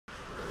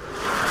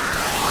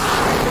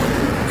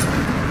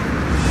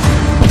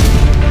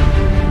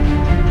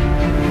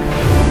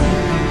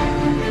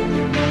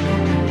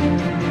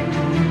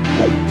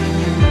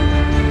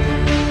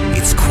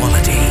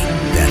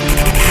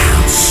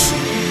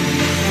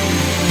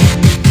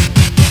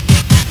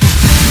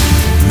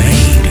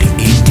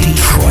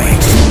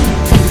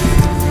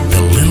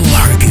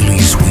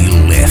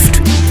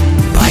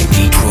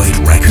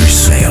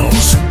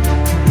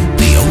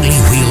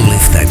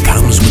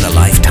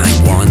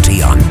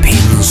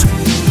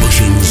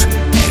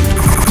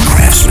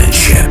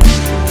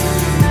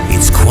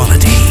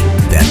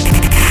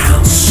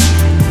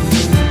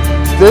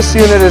This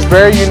unit is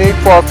very unique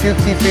for a few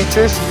key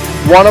features.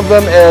 One of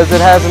them is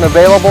it has an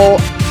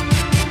available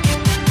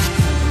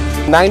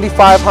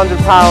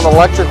 9,500-pound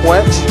electric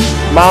winch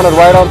mounted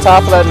right on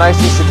top of that, nice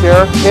and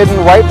secure, hidden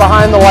right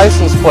behind the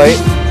license plate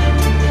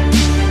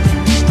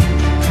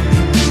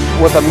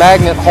with a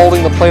magnet holding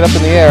the plate up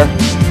in the air.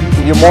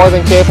 You're more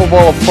than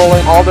capable of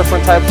pulling all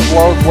different types of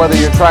loads, whether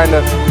you're trying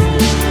to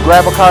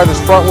grab a car that's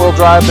front wheel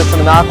drive that's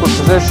in an awkward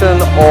position,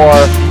 or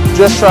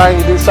just trying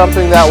to do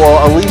something that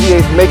will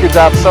alleviate, make your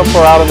job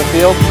simpler out in the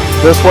field.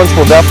 This winch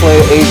will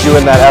definitely aid you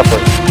in that effort.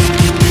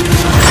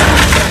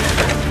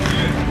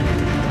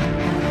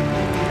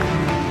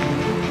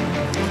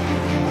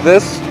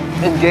 This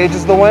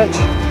engages the winch,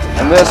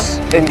 and this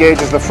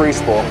engages the free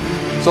spool.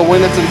 So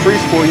when it's in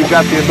free spool, you've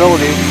got the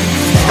ability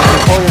to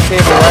pull your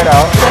cable right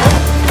out.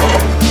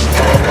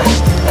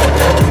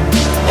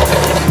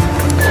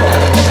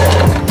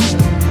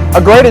 A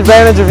great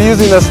advantage of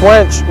using this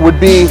winch would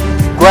be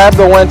grab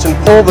the winch and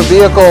pull the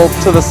vehicle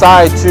to the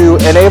side to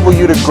enable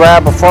you to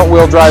grab a front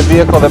wheel drive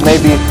vehicle that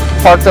may be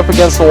parked up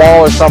against the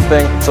wall or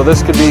something. So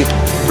this could be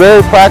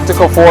very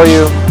practical for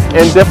you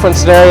in different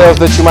scenarios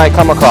that you might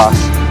come across.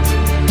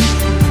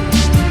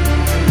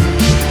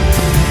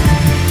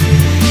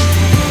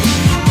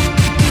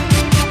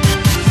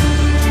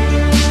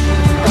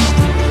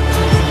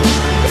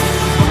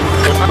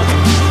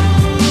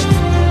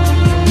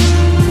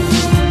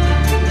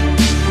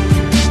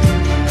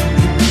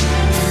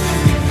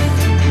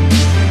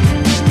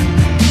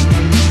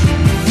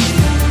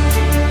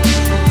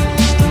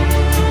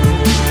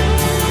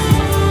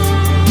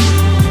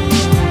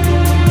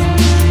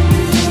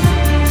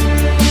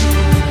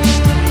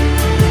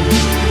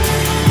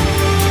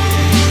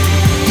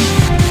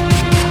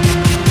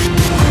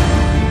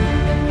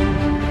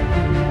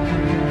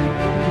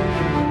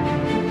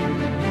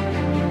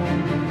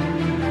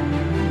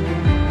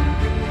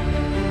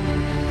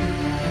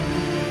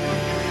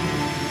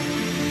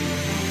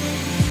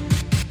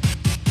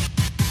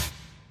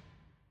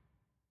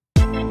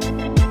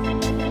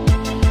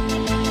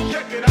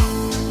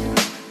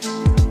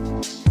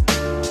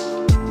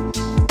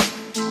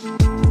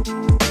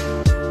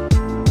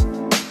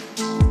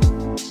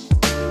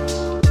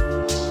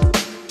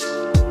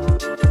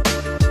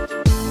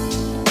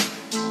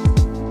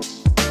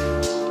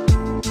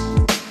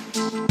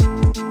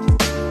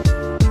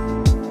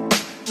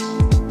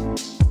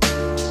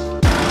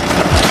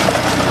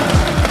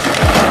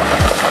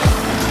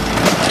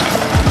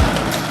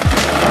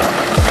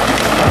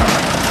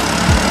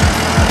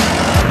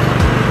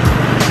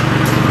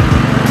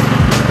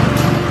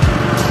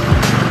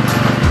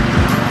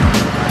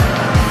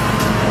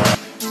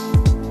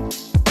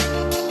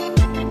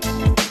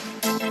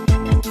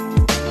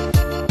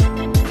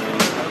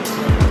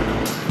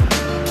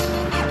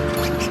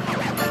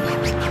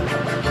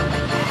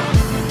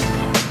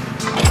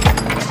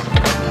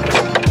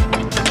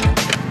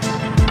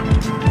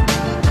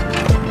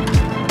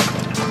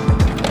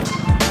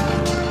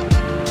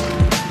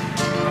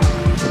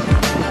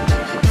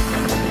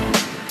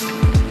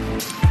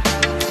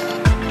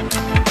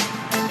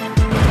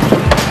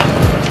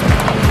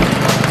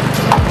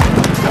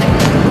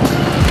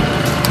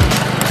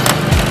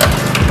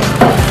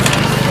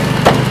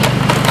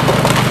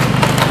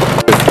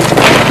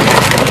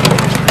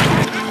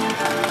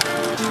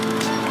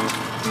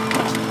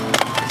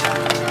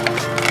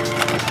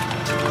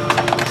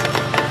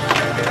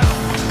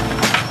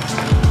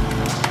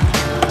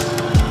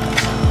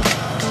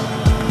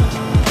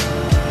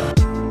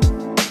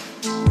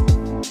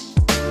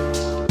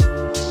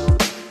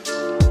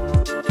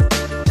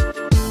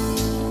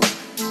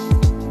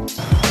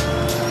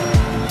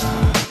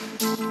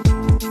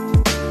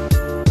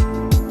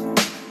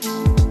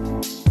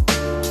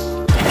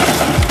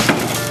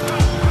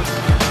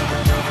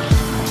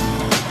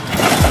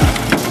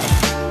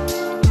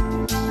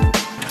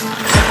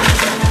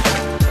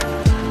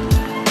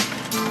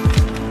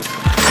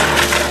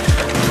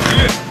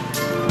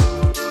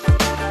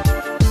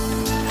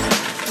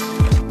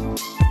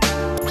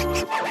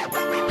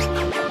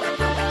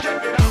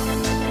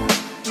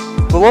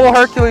 The little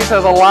Hercules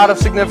has a lot of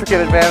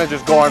significant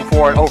advantages going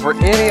for it over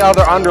any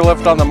other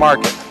underlift on the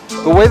market.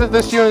 The way that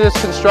this unit is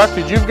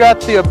constructed, you've got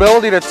the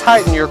ability to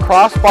tighten your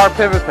crossbar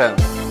pivot pin,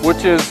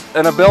 which is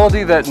an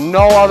ability that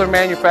no other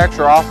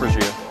manufacturer offers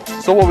you.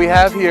 So what we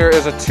have here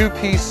is a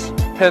two-piece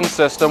pin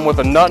system with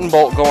a nut and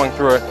bolt going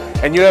through it,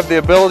 and you have the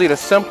ability to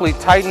simply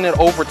tighten it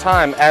over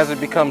time as it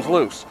becomes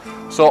loose.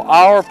 So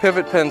our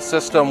pivot pin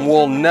system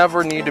will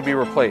never need to be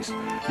replaced.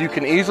 You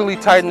can easily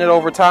tighten it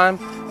over time,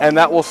 and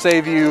that will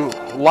save you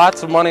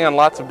lots of money on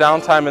lots of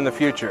downtime in the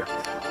future.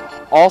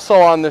 Also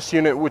on this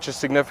unit, which is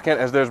significant,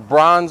 is there's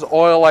bronze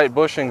oil light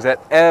bushings at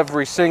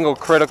every single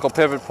critical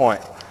pivot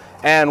point.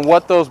 And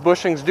what those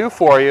bushings do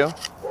for you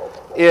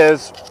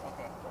is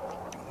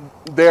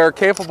they're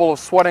capable of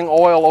sweating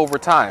oil over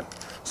time.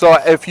 So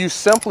if you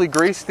simply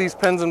grease these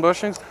pins and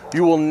bushings,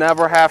 you will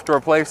never have to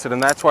replace it,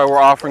 and that's why we're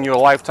offering you a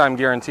lifetime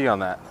guarantee on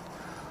that.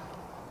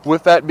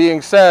 With that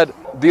being said,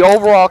 the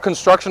overall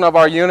construction of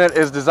our unit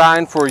is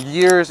designed for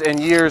years and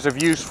years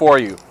of use for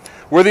you.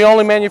 We're the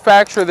only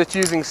manufacturer that's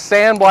using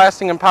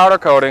sandblasting and powder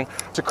coating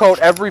to coat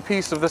every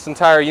piece of this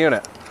entire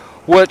unit,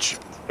 which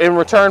in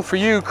return for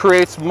you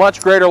creates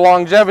much greater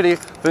longevity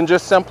than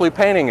just simply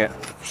painting it.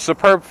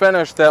 Superb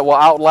finish that will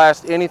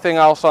outlast anything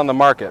else on the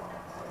market.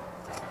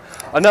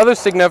 Another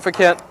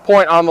significant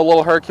point on the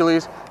little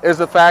Hercules is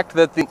the fact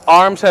that the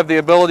arms have the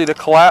ability to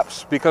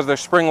collapse because they're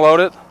spring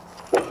loaded.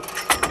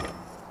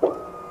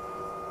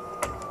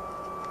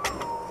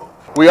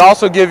 We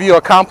also give you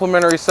a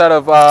complimentary set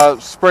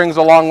of springs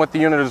along with the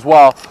unit as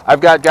well.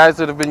 I've got guys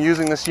that have been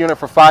using this unit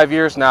for 5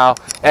 years now,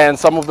 and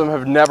some of them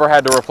have never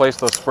had to replace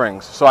those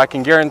springs. So I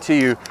can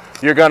guarantee you,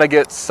 you're going to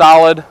get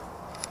solid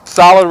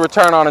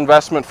return on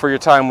investment for your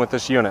time with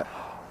this unit.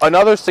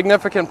 Another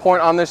significant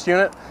point on this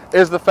unit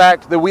is the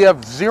fact that we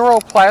have 0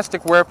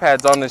 plastic wear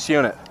pads on this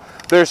unit.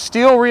 There's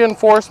steel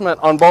reinforcement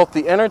on both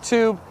the inner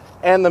tube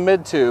and the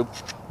mid tube,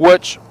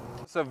 which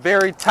is a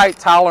very tight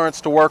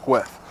tolerance to work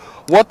with.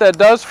 What that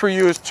does for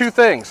you is 2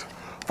 things.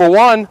 For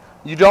one,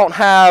 you don't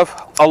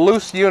have a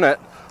loose unit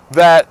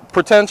that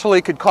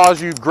potentially could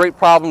cause you great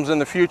problems in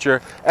the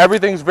future.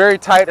 Everything's very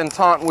tight and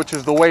taut, which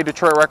is the way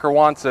Detroit Wrecker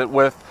wants it,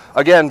 with,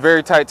 again,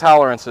 very tight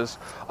tolerances.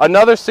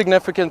 Another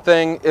significant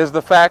thing is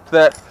the fact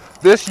that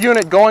this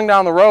unit going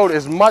down the road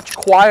is much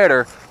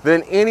quieter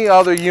than any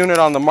other unit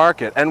on the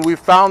market, and we've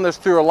found this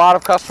through a lot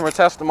of customer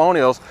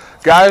testimonials.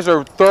 Guys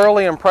are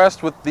thoroughly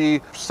impressed with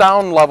the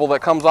sound level that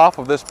comes off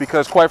of this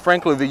because, quite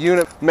frankly, the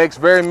unit makes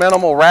very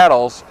minimal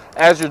rattles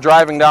as you're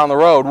driving down the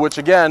road, which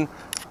again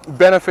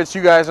benefits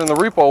you guys in the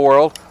repo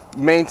world,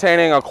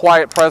 maintaining a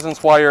quiet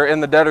presence while you're in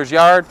the debtor's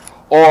yard,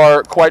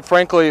 or quite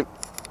frankly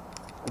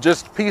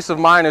just peace of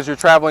mind as you're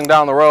traveling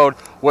down the road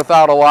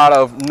without a lot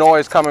of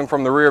noise coming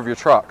from the rear of your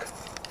truck.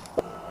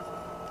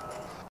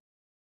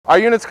 Our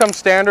units come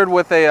standard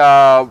with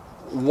a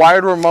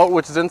wired remote,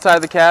 which is inside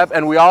the cab,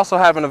 and we also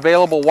have an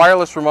available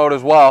wireless remote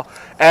as well.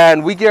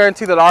 And we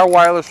guarantee that our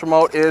wireless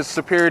remote is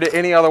superior to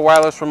any other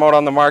wireless remote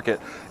on the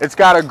market. It's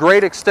got a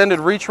great extended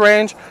reach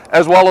range,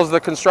 as well as the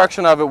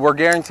construction of it. We're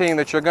guaranteeing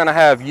that you're going to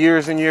have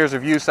years and years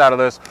of use out of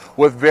this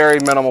with very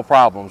minimal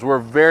problems. We're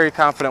very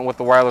confident with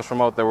the wireless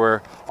remote that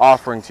we're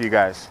offering to you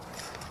guys.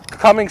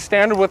 Coming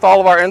standard with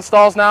all of our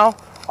installs now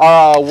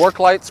are work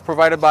lights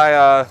provided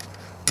by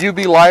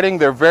WeBe lighting.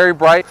 They're very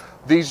bright.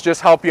 These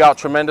just help you out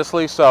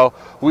tremendously, so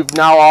we've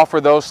now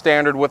offered those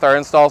standard with our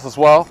installs as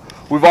well.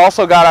 We've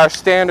also got our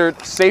standard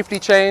safety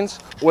chains,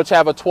 which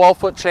have a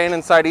 12-foot chain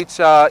inside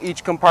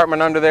each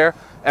compartment under there,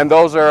 and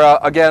those are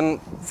again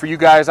for you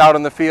guys out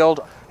in the field.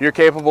 You're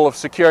capable of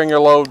securing your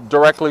load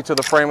directly to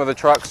the frame of the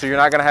truck, so you're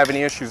not going to have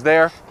any issues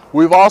there.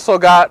 We've also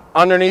got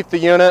underneath the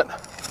unit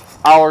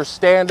our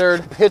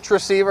standard hitch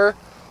receiver,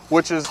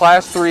 which is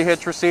class 3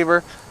 hitch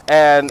receiver,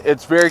 and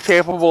it's very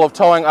capable of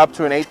towing up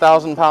to an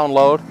 8,000-pound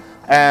load,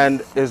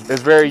 and is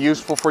very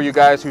useful for you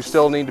guys who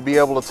still need to be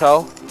able to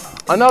tow.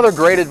 Another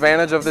great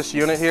advantage of this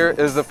unit here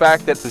is the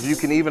fact that you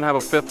can even have a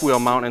 5th wheel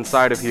mount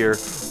inside of here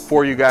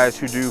for you guys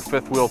who do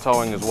 5th wheel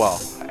towing as well.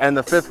 And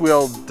the 5th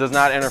wheel does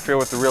not interfere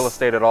with the real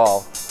estate at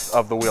all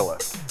of the wheel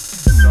lift.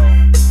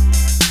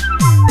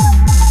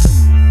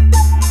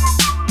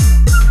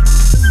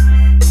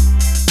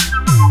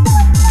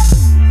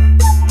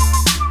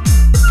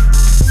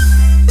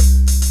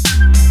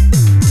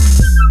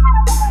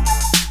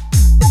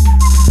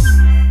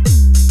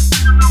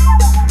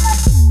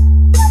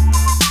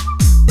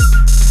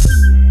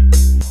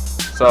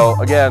 So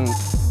again,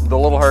 the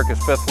little Herc is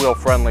 5th wheel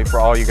friendly for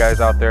all you guys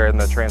out there in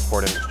the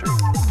transport industry.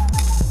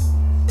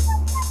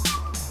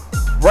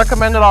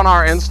 Recommended on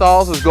our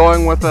installs is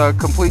going with a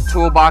complete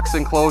toolbox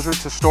enclosure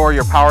to store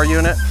your power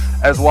unit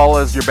as well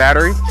as your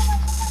battery.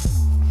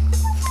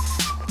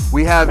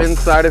 We have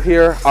inside of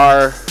here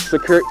our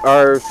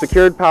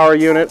secured power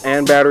unit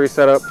and battery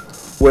setup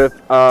with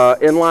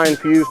inline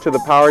fuse to the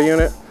power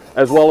unit,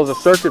 as well as a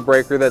circuit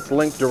breaker that's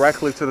linked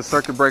directly to the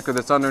circuit breaker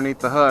that's underneath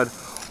the hood.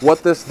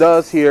 What this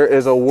does here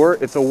is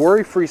it's a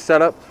worry-free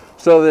setup,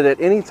 so that at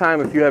any time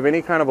if you have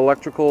any kind of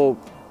electrical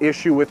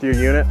issue with your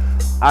unit,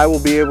 I will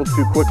be able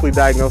to quickly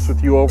diagnose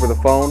with you over the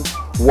phone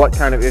what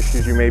kind of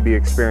issues you may be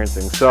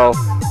experiencing. So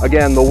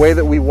again, the way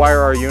that we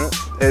wire our units,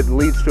 it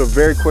leads to a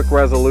very quick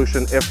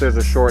resolution if there's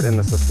a short in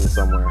the system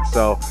somewhere.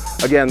 So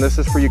again, this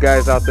is for you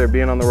guys out there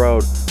being on the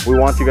road. We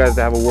want you guys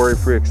to have a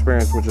worry-free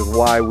experience, which is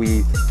why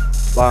we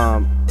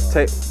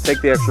take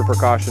the extra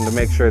precaution to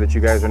make sure that you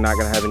guys are not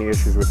going to have any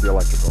issues with the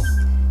electrical.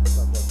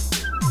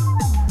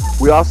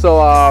 We also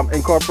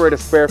incorporate a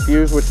spare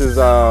fuse, which is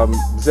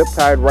zip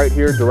tied right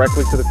here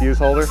directly to the fuse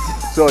holder.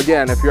 So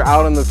again, if you're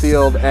out in the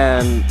field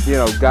and, you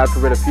know, God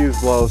forbid a fuse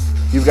blows,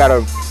 you've got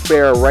a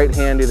spare right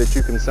handy that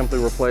you can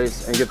simply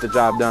replace and get the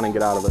job done and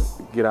get out of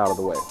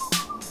the way.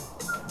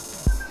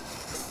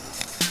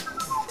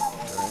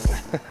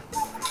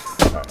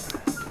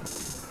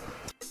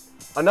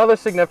 Another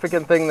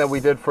significant thing that we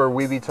did for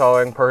WeBe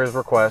Towing, per his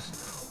request,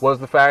 was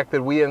the fact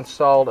that we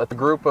installed a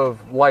group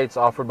of lights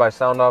offered by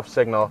Sound Off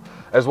Signal,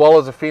 as well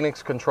as a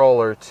Phoenix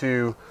controller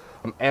to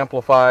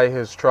amplify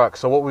his truck.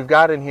 So what we've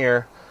got in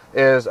here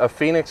is a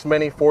Phoenix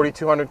Mini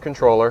 4200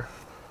 controller,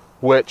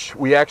 which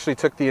we actually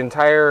took the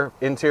entire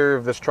interior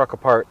of this truck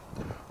apart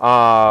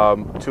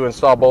to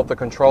install both the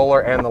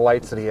controller and the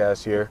lights that he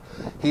has here.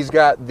 He's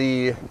got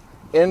the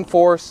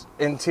In-Force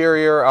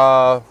interior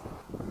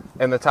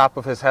in the top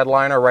of his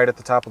headliner, right at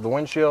the top of the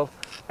windshield,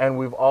 and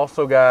we've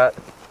also got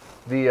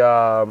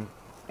the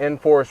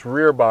In-Force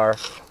rear bar,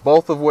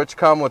 both of which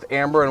come with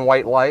amber and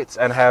white lights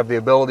and have the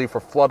ability for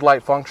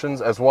floodlight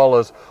functions, as well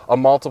as a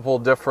multiple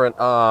different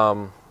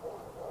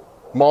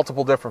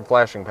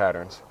flashing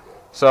patterns.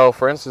 So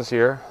for instance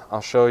here,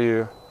 I'll show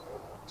you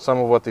some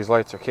of what these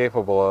lights are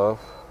capable of.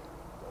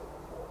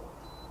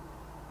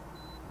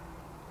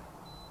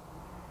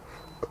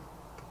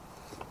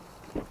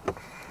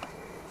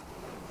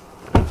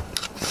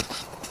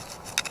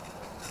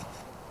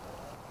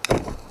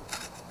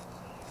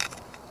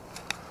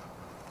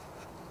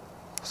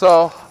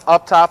 So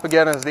up top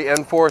again is the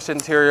In-Force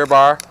interior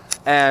bar,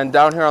 and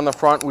down here on the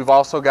front we've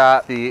also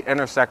got the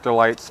intersector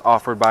lights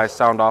offered by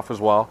Sound Off as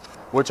well,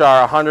 which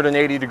are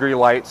 180-degree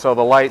light, so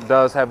the light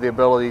does have the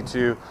ability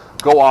to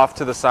go off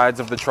to the sides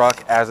of the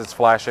truck as it's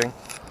flashing.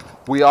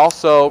 We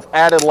also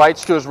added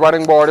lights to his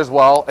running board as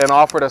well,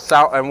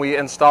 and we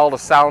installed a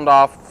Sound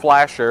Off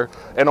flasher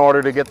in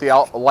order to get the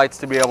lights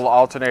to be able to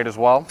alternate as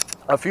well.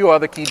 A few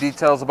other key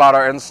details about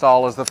our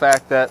install is the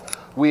fact that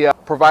we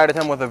provided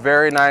him with a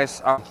very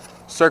nice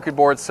circuit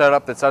board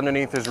setup that's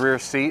underneath his rear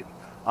seat,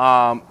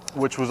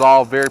 which was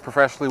all very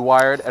professionally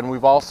wired, and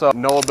we've also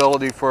no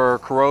ability for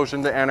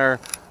corrosion to enter,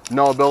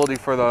 no ability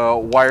for the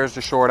wires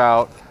to short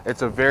out.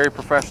 It's a very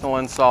professional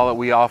install that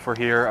we offer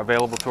here,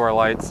 available to our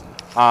lights.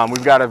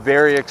 We've got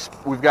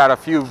a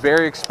few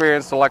very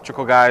experienced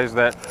electrical guys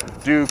that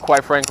do,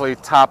 quite frankly,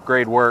 top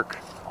grade work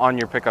on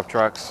your pickup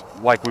trucks,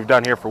 like we've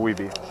done here for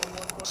WeBe.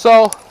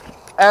 So,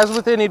 as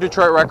with any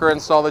Detroit wrecker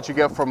install that you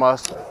get from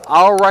us,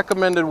 our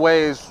recommended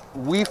ways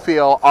we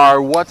feel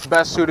are what's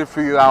best suited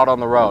for you out on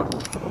the road.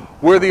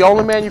 We're the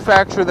only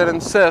manufacturer that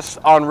insists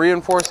on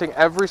reinforcing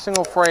every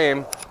single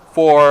frame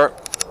for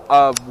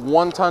a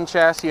 1-ton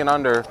chassis and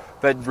under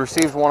that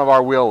receives one of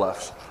our wheel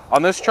lifts.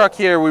 On this truck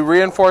here, we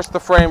reinforced the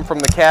frame from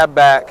the cab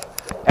back,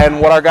 and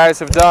what our guys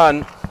have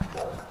done,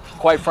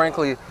 quite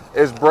frankly,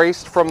 is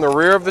braced from the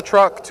rear of the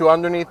truck to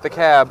underneath the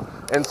cab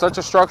in such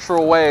a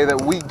structural way that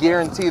we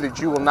guarantee that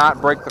you will not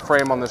break the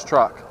frame on this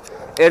truck.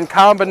 In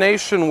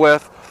combination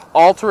with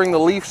altering the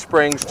leaf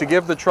springs to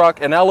give the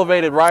truck an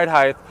elevated ride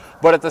height,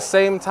 but at the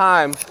same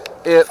time,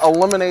 it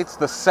eliminates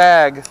the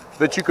sag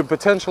that you could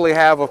potentially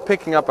have of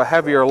picking up a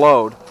heavier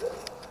load.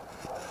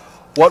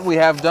 What we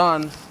have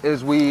done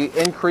is we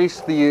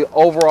increased the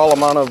overall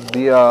amount of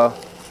the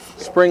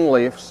spring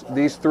leaves.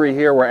 These 3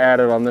 here were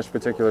added on this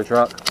particular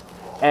truck.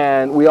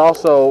 And we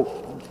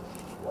also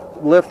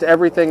lift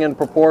everything in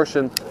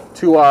proportion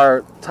to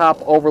our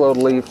top overload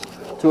leaves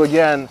to,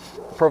 again,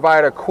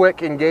 provide a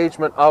quick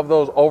engagement of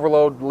those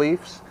overload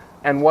leaves.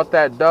 And what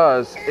that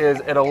does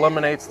is it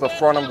eliminates the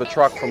front of the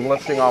truck from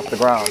lifting off the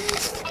ground,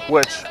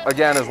 which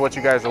again is what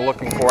you guys are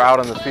looking for out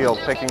in the field,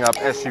 picking up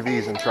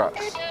SUVs and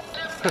trucks.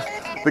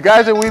 The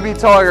guys at WeBe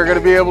Towing are going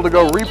to be able to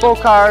go repo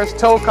cars,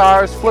 tow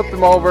cars, flip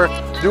them over,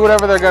 do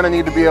whatever they're going to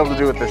need to be able to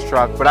do with this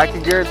truck. But I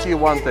can guarantee you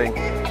one thing,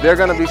 they're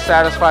going to be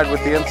satisfied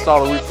with the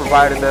install that we've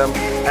provided them.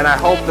 And I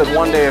hope that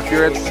one day, if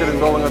you're interested in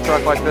building a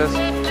truck like this,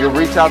 you'll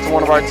reach out to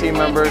one of our team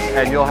members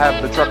and you'll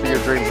have the truck of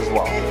your dreams as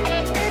well.